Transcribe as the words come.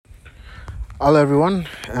Hello, everyone,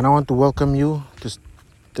 and I want to welcome you to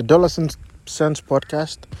the Dollars and Cents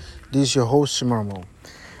podcast. This is your host, Shimarmo.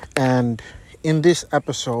 And in this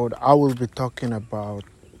episode, I will be talking about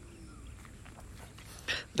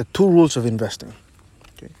the two rules of investing.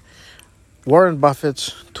 Okay. Warren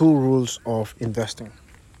Buffett's two rules of investing.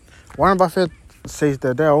 Warren Buffett says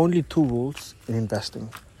that there are only two rules in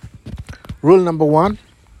investing. Rule number one,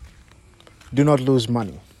 do not lose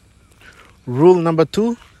money. Rule number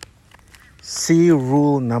two, see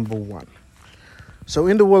rule number one. So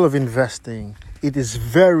in the world of investing, it is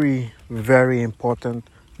very, very important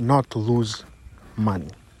not to lose money.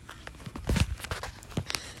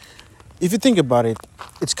 If you think about it,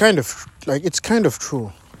 it's kind of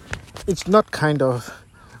true. It's not kind of,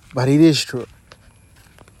 but it is true.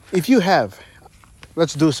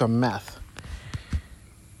 Let's do some math.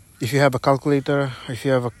 If you have a calculator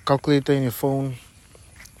in your phone,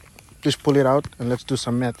 just pull it out and let's do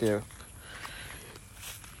some math here.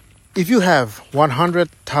 If you have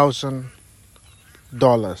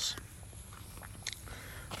 $100,000,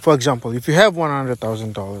 for example, if you have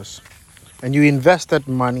 $100,000 and you invest that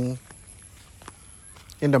money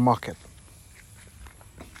in the market,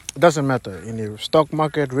 it doesn't matter, in the stock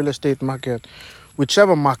market, real estate market,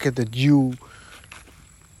 whichever market that you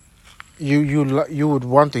would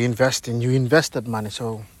want to invest in, you invest that money.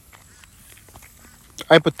 So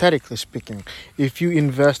hypothetically speaking, if you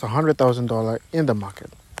invest $100,000 in the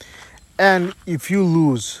market, and if you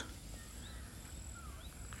lose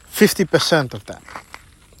 50% of that,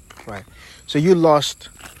 right? So you lost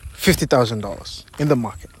 $50,000 in the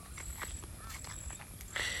market.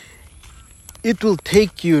 It will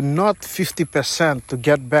take you not 50% to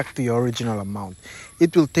get back to your original amount.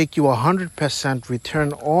 It will take you 100%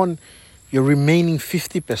 return on your remaining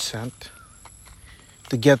 50%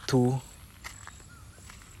 to get to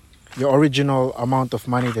your original amount of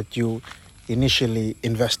money that you initially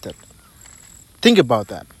invested. Think about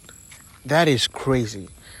that. That is crazy.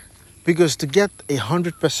 Because to get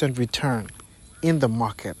 100% return in the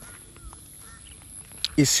market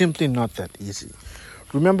is simply not that easy.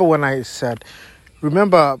 Remember what Ray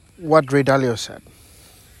Dalio said.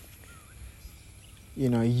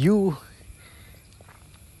 You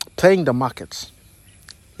playing the markets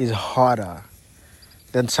is harder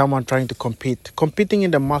than someone trying to compete. Competing in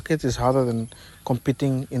the markets is harder than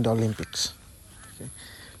competing in the Olympics. Okay?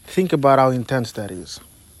 Think about how intense that is.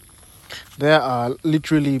 There are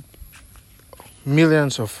literally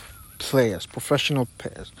millions of players, professional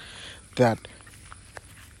players, that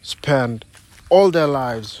spend all their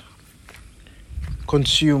lives,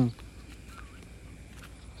 consume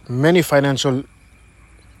many financial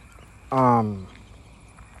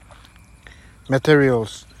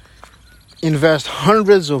materials, invest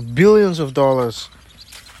hundreds of billions of dollars,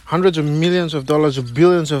 hundreds of millions of dollars, or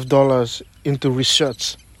billions of dollars into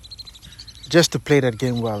research just to play that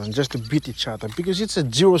game well and just to beat each other, because it's a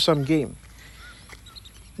zero-sum game.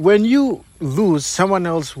 When you lose, someone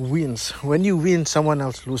else wins. When you win, someone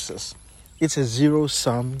else loses. It's a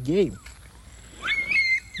zero-sum game.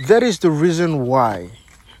 That is the reason why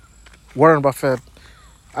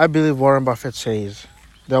I believe Warren Buffett says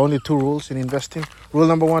there are only two rules in investing. Rule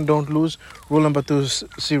number one, don't lose. Rule number two,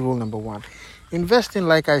 see rule number one. Investing,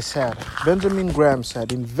 like I said, Benjamin Graham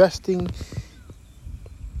said, Investing,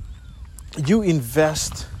 he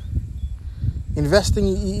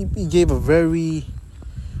gave a very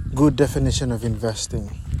good definition of investing.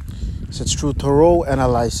 He said it's through thorough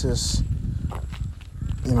analysis,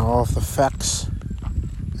 of the facts,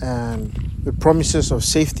 and with promises of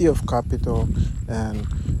safety of capital and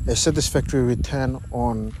a satisfactory return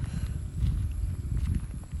on,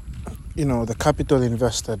 the capital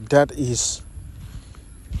invested. That is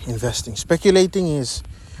investing. Speculating is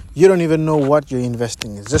you don't even know what you're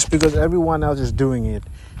investing in. Just because everyone else is doing it,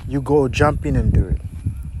 you go jump in and do it.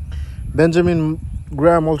 Benjamin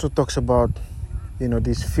Graham also talks about,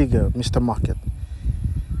 this figure, Mr. Market.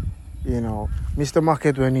 Mr.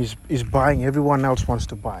 Market, when he's buying, everyone else wants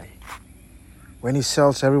to buy. When he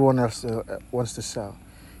sells, everyone else wants to sell.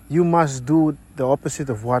 You must do the opposite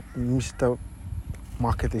of what Mr.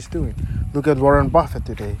 Market is doing. Look at Warren Buffett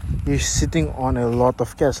today. He's sitting on a lot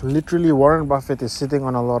of cash. Literally, Warren Buffett is sitting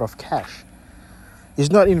on a lot of cash. He's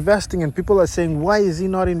not investing, and people are saying, why is he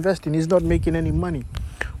not investing? He's not making any money.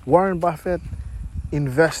 Warren Buffett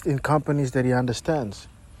invests in companies that he understands.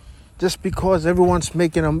 Just because everyone's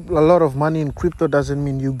making a lot of money in crypto doesn't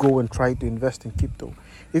mean you go and try to invest in crypto.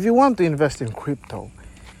 If you want to invest in crypto,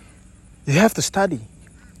 you have to study.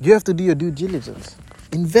 You have to do your due diligence.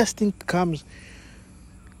 Investing comes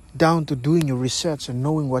down to doing your research and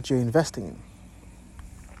knowing what you're investing in.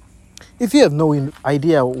 If you have no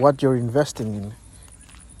idea what you're investing in,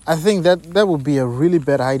 I think that would be a really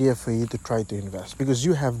bad idea for you to try to invest, because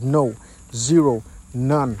you have no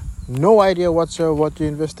idea whatsoever what you're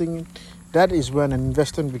investing in. That is when an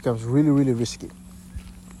investment becomes really, really risky.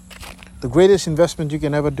 The greatest investment you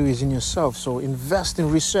can ever do is in yourself. So invest in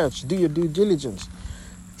research, do your due diligence.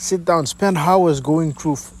 Sit down, spend hours going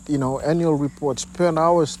through, annual reports, spend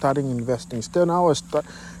hours studying investing, spend hours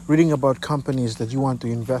reading about companies that you want to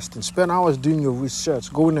invest in, spend hours doing your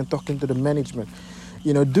research, going and talking to the management,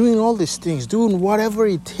 doing all these things, doing whatever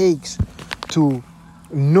it takes to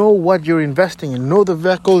know what you're investing in, know the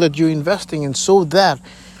vehicle that you're investing in, so that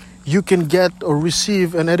you can get or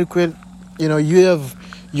receive an adequate, you have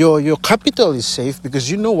your capital is safe because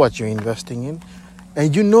you know what you're investing in,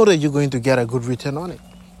 and you know that you're going to get a good return on it.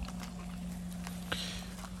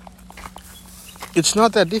 It's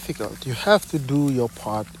not that difficult. You have to do your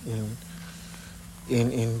part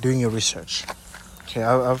in doing your research. Okay,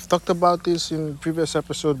 I've talked about this in previous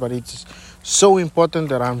episode, but it's so important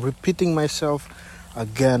that I'm repeating myself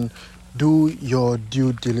again. Do your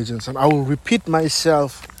due diligence, and I will repeat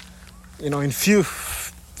myself, in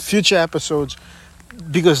future episodes,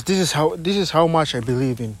 because this is how much I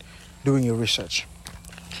believe in doing your research.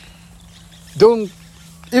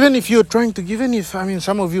 Even if you're trying to,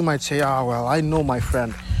 some of you might say, well, I know my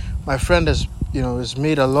friend has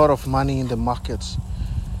made a lot of money in the markets.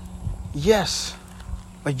 Yes,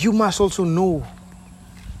 but you must also know,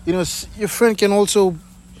 your friend can also,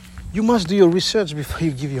 you must do your research before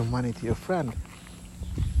you give your money to your friend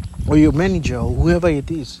or your manager or whoever it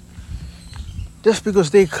is. Just because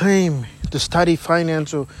they claim to study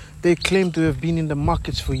finance or they claim to have been in the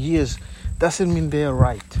markets for years doesn't mean they're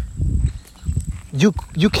right. You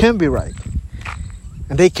can be right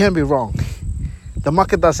and they can be wrong. The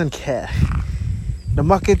market doesn't care. The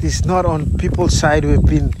market is not on people's side who have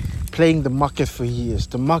been playing the market for years.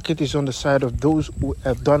 The market is on the side of those who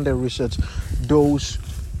have done their research. The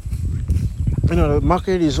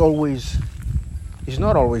market is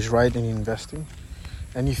not always right in investing.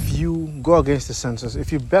 And if you go against the census,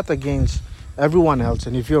 if you bet against everyone else,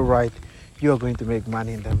 and if you're right, you are going to make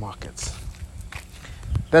money in the markets.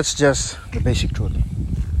 That's just the basic truth.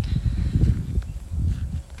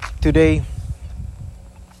 Today,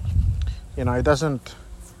 it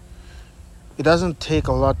doesn't take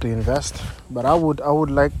a lot to invest, but I would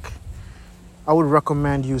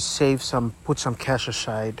recommend you put some cash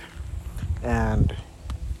aside and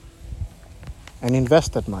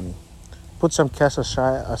invest that money. Put some cash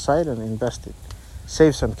aside and invest it.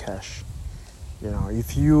 Save some cash.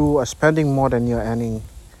 If you are spending more than you're earning,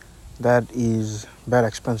 that is bad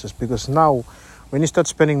expenses, because now when you start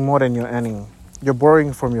spending more than you're earning, you're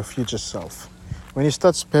borrowing from your future self. When you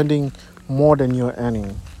start spending more than you're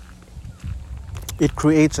earning, it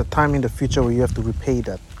creates a time in the future where you have to repay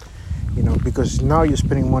that, because now you're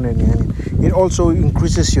spending more than you're earning. It also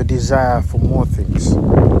increases your desire for more things.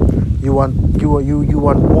 You want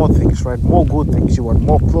more things, right? More good things. You want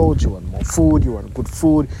more clothes. You want more food. You want good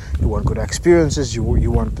food. You want good experiences. You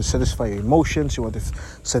want to satisfy your emotions. You want to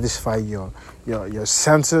satisfy your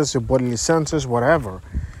senses, your bodily senses, whatever.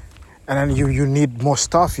 And then you need more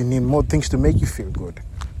stuff. You need more things to make you feel good,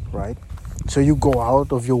 right? So you go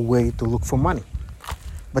out of your way to look for money.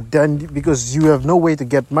 But then, because you have no way to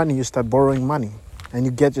get money, you start borrowing money, and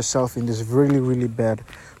you get yourself in this really, really bad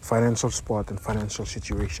financial spot and financial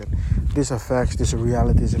situation. These are facts, these are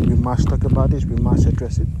realities, and we must talk about this, we must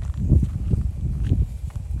address it.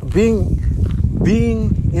 Being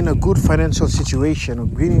in a good financial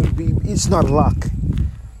situation, it's not luck.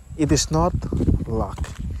 It is not luck.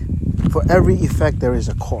 For every effect, there is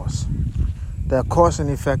a cause. There are cause and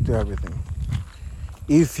effect to everything.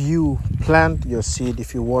 If you plant your seed,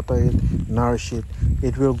 if you water it, nourish it,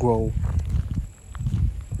 it will grow.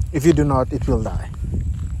 If you do not, it will die.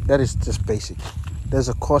 That is just basic. There's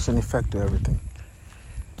a cause and effect to everything.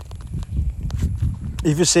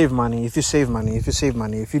 If you save money, if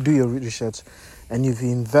you do your research, and if you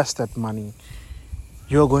invest that money,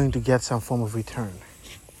 you're going to get some form of return.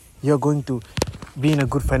 You're going to be in a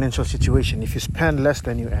good financial situation. If you spend less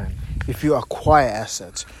than you earn, if you acquire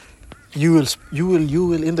assets, you will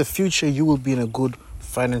in the future, you will be in a good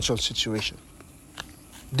financial situation.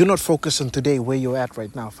 Do not focus on today, where you're at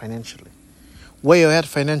right now financially. Where you're at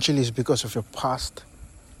financially is because of your past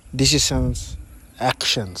decisions,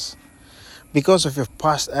 actions. Because of your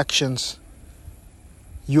past actions,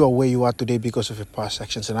 you are where you are today because of your past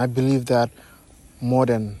actions. And I believe that more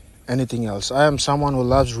than anything else. I am someone who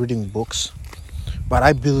loves reading books, but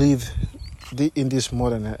I believe in this more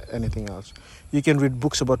than anything else. You can read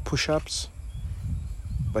books about push-ups,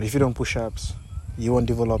 but if you don't push-ups, You won't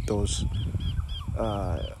develop those.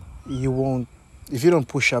 You won't. If you don't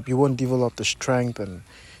push up, you won't develop the strength and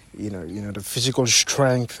the physical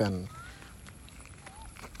strength and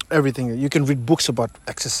everything. You can read books about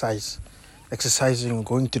exercising,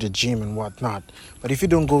 going to the gym and whatnot. But if you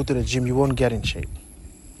don't go to the gym, you won't get in shape.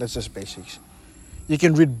 That's just basics. You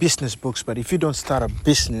can read business books, but if you don't start a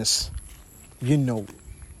business, you know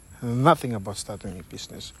nothing about starting a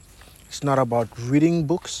business. It's not about reading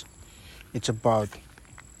books. It's about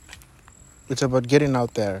getting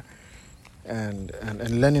out there and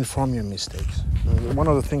learning from your mistakes. One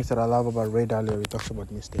of the things that I love about Ray Dalio, he talks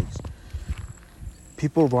about mistakes.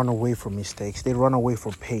 People run away from mistakes. They run away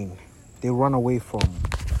from pain. They run away from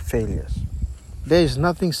failures. There is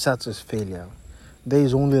nothing such as failure. There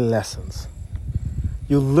is only lessons.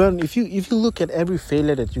 You learn if you look at every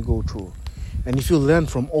failure that you go through, and if you learn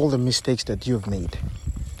from all the mistakes that you've made,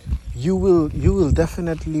 you will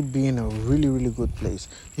definitely be in a really, really good place.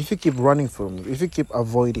 If you keep running from it, if you keep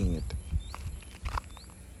avoiding it.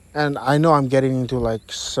 And I know I'm getting into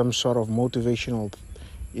like some sort of motivational,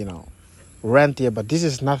 rant here, but this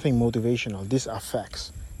is nothing motivational. These are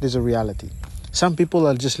facts. This is a reality. Some people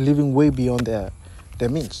are just living way beyond their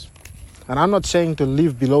means. And I'm not saying to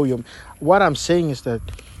live below your... What I'm saying is that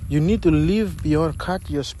you need to live beyond, cut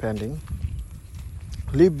your spending,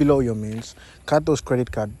 live below your means, cut those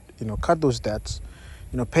credit card, cut those debts,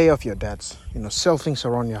 pay off your debts, sell things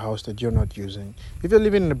around your house that you're not using. If you're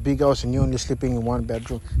living in a big house and you're only sleeping in one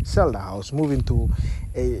bedroom, sell the house, move into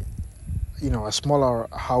a smaller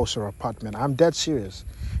house or apartment. I'm dead serious.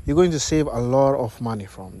 You're going to save a lot of money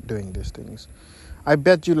from doing these things. I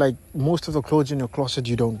bet you like most of the clothes in your closet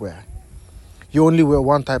you don't wear. You only wear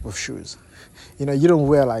one type of shoes. You don't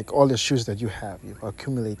wear like all the shoes that you've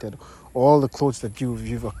accumulated, or all the clothes that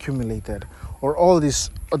you've accumulated, or all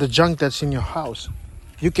the junk that's in your house.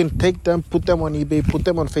 You can take them, put them on eBay, put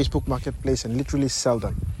them on Facebook Marketplace and literally sell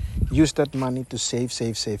them. Use that money to save,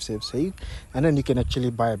 and then you can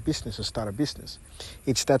actually buy a business or start a business.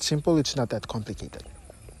 It's that simple. It's not that complicated.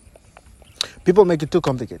 People make it too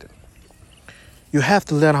complicated. You have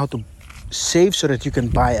to learn how to save so that you can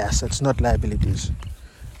buy assets, not liabilities.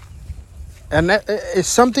 And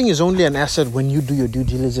something is only an asset when you do your due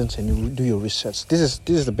diligence and you do your research. This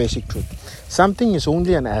is the basic truth. Something is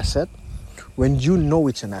only an asset when you know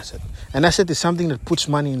it's an asset. An asset is something that puts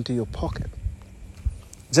money into your pocket.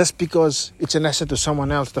 Just because it's an asset to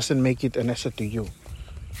someone else doesn't make it an asset to you.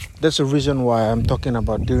 That's the reason why I'm talking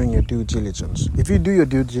about doing your due diligence. If you do your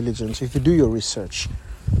due diligence, if you do your research,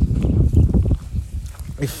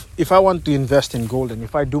 if I want to invest in gold and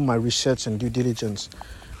if I do my research and due diligence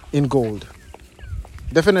in gold,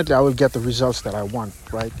 definitely I will get the results that I want,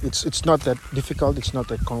 right? It's not that difficult. It's not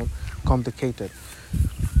that complicated.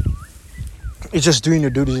 It's just doing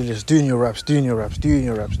your due diligence, doing your reps, doing your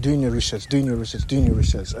research,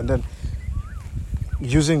 and then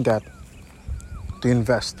using that to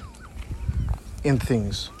invest in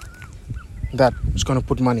things that is going to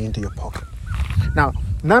put money into your pocket. Now,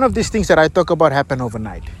 none of these things that I talk about happen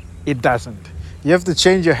overnight. It doesn't. You have to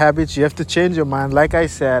change your habits. You have to change your mind. Like I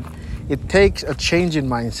said, it takes a change in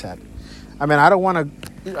mindset. I mean, I don't want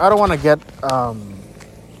to get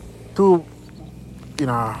too.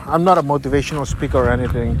 I'm not a motivational speaker or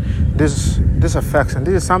anything. This affects, and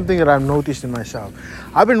this is something that I've noticed in myself.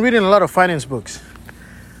 I've been reading a lot of finance books.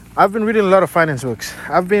 I've been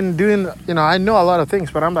doing, I know a lot of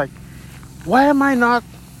things, but I'm like, why am I not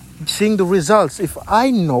seeing the results? If I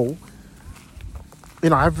know,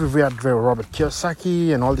 I've read Robert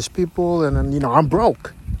Kiyosaki and all these people, and then, I'm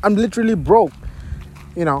broke. I'm literally broke,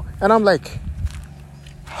 and I'm like,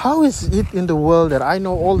 how is it in the world that I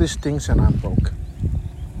know all these things and I'm broke?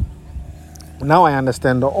 Now I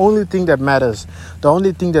understand the only thing that matters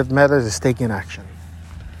is taking action.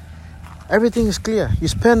 Everything is clear. You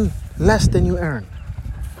spend less than you earn.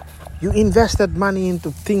 You invest that money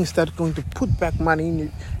into things that are going to put back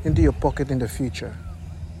money into your pocket in the future.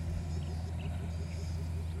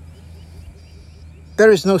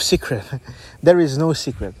 There is no secret. There is no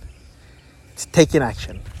secret. It's taking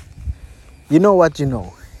action. You know what you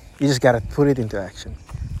know. You just got to put it into action.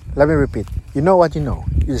 Let me repeat. You know what you know.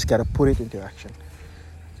 You just got to put it into action.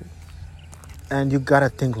 And you got to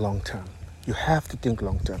think long term. You have to think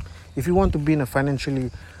long term. If you want to be in a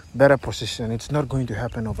financially better position, it's not going to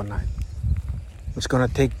happen overnight. It's going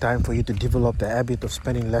to take time for you to develop the habit of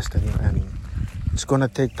spending less than you're earning. It's going to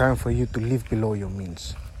take time for you to live below your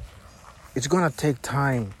means. It's going to take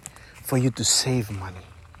time for you to save money.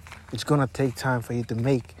 It's going to take time for you to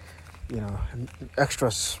make,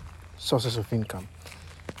 extra sources of income.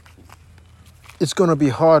 It's going to be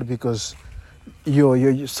hard because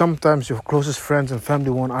sometimes your closest friends and family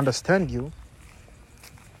won't understand you,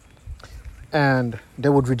 and they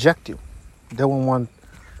would reject you. They won't want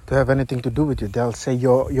to have anything to do with you. They'll say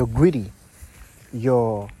you're greedy,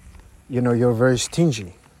 you're very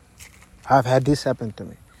stingy. I've had this happen to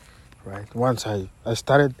me, right? Once I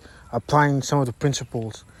started applying some of the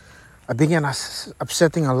principles, I began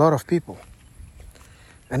upsetting a lot of people.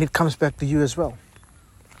 And it comes back to you as well.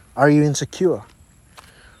 Are you insecure?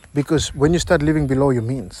 Because when you start living below your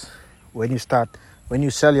means, when you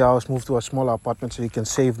sell your house, move to a smaller apartment so you can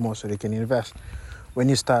save more, so you can invest. When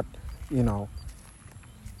you start,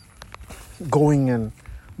 going and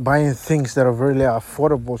buying things that are really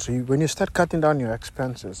affordable. So when you start cutting down your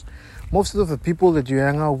expenses, most of the people that you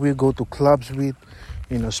hang out with, go to clubs with,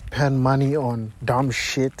 spend money on dumb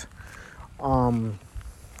shit,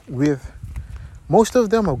 most of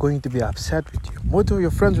them are going to be upset with you. Most of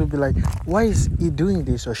your friends will be like, why is he doing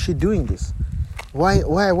this or she doing this? Why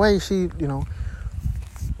is she,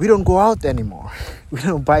 we don't go out anymore. We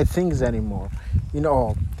don't buy things anymore,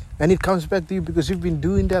 And it comes back to you because you've been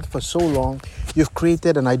doing that for so long. You've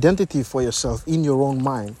created an identity for yourself in your own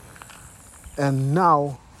mind. And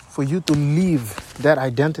now, for you to leave that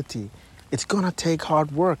identity, it's going to take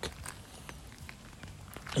hard work.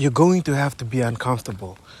 You're going to have to be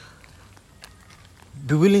uncomfortable.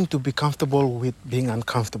 Be willing to be comfortable with being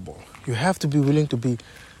uncomfortable. You have to be willing to be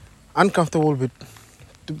uncomfortable with...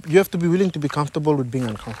 You have to be willing to be comfortable with being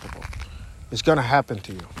uncomfortable. It's going to happen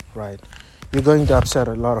to you, right? You're going to upset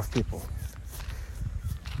a lot of people.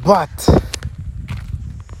 But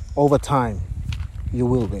over time, you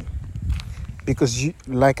will win. Because,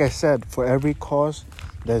 like I said, for every cause,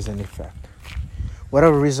 there's an effect.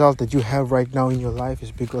 Whatever result that you have right now in your life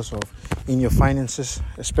is because of, in your finances,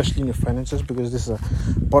 especially in your finances, because this is a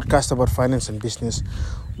podcast about finance and business.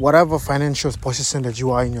 Whatever financial position that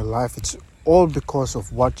you are in your life, it's all because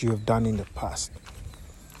of what you have done in the past.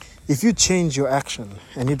 If you change your action,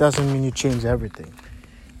 and it doesn't mean you change everything.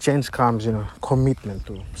 Change comes, commitment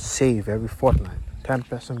to save every fortnight,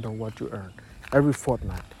 10% of what you earn every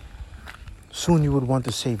fortnight. Soon you would want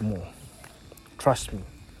to save more. Trust me.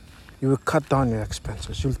 You will cut down your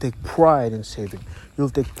expenses. You'll take pride in saving. You'll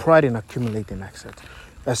take pride in accumulating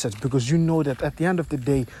assets because you know that at the end of the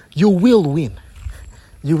day, you will win.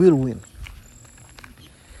 You will win.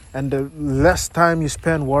 And the less time you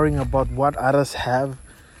spend worrying about what others have,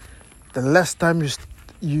 the less time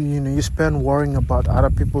you spend worrying about other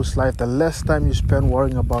people's life, the less time you spend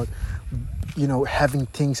worrying about, having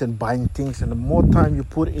things and buying things, and the more time you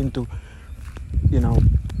put into,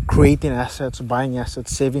 creating assets, buying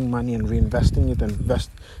assets, saving money and reinvesting it and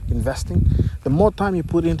investing, the more time you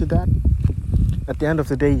put into that, at the end of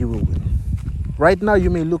the day, you will win. Right now, you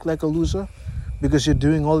may look like a loser because you're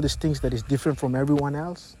doing all these things that is different from everyone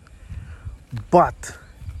else. But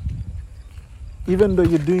even though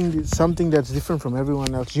you're doing something that's different from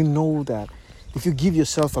everyone else, you know that if you give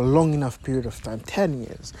yourself a long enough period of time, 10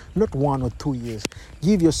 years, not 1 or 2 years,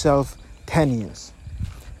 give yourself 10 years.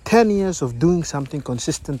 10 years of doing something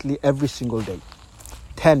consistently every single day.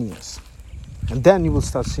 10 years. And then you will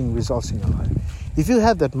start seeing results in your life. If you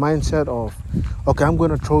have that mindset of, okay, I'm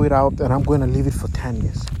going to throw it out and I'm going to leave it for 10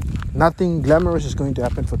 years. Nothing glamorous is going to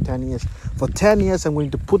happen for 10 years. For 10 years, I'm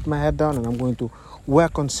going to put my head down and I'm going to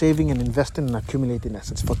work on saving and investing and accumulating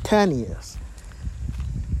assets. For 10 years.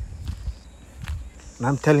 And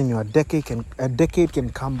I'm telling you, a decade can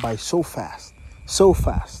come by so fast. So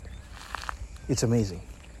fast. It's amazing.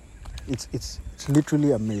 It's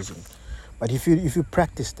literally amazing. But if you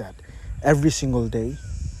practice that every single day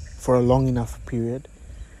for a long enough period,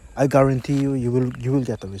 I guarantee you will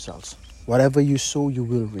get the results. Whatever you sow, you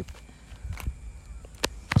will reap.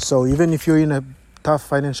 So even if you're in a tough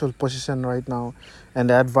financial position right now, and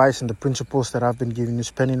the advice and the principles that I've been giving you,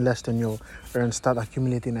 spending less than you earn, start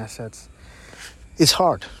accumulating assets, it's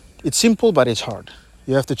hard. It's simple, but it's hard.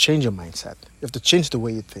 You have to change your mindset. You have to change the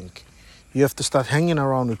way you think. You have to start hanging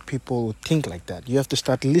around with people who think like that. You have to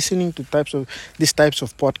start listening to these types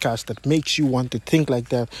of podcasts that makes you want to think like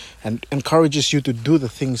that and encourages you to do the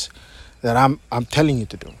things that I'm telling you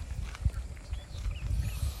to do.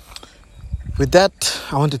 With that,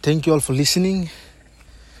 I want to thank you all for listening.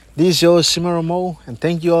 This is your Simaro, and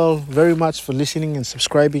thank you all very much for listening and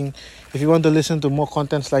subscribing. If you want to listen to more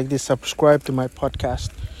contents like this, subscribe to my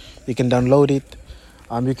podcast. You can download it.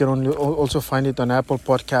 You can also find it on Apple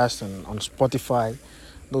Podcasts and on Spotify.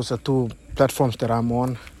 Those are 2 platforms that I'm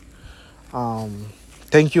on.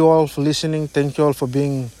 Thank you all for listening. Thank you all for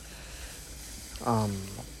being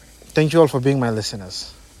my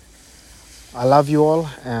listeners. I love you all,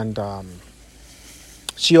 and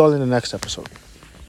see you all in the next episode.